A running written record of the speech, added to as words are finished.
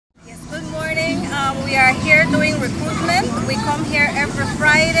doing recruitment. We come here every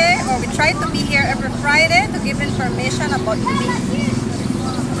Friday, or we try to be here every Friday to give information about the week.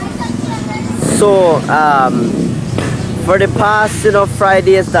 So, for the past,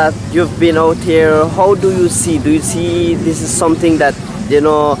 Fridays that you've been out here, how do you see? Do you see this is something that,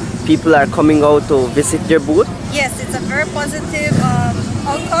 people are coming out to visit your booth? Yes, it's a very positive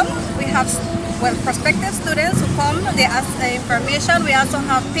outcome. We have prospective students who come, they ask information. We also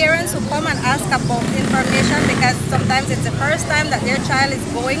have parents who come and ask about information because sometimes it's the first time that their child is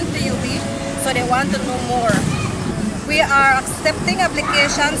going to UB, so they want to know more. We are accepting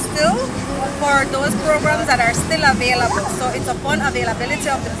applications still for those programs that are still available. So it's upon availability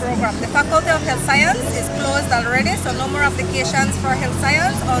of the program. The Faculty of Health Science is closed already, so no more applications for health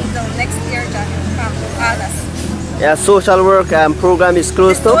science until next year, August. Yeah, social work program is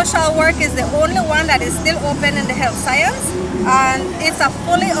closed too? Social work is the only one that is still open in the health science, and it's a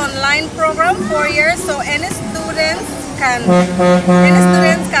fully online program, 4 years, so any students can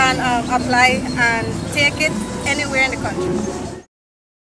apply and take it anywhere in the country.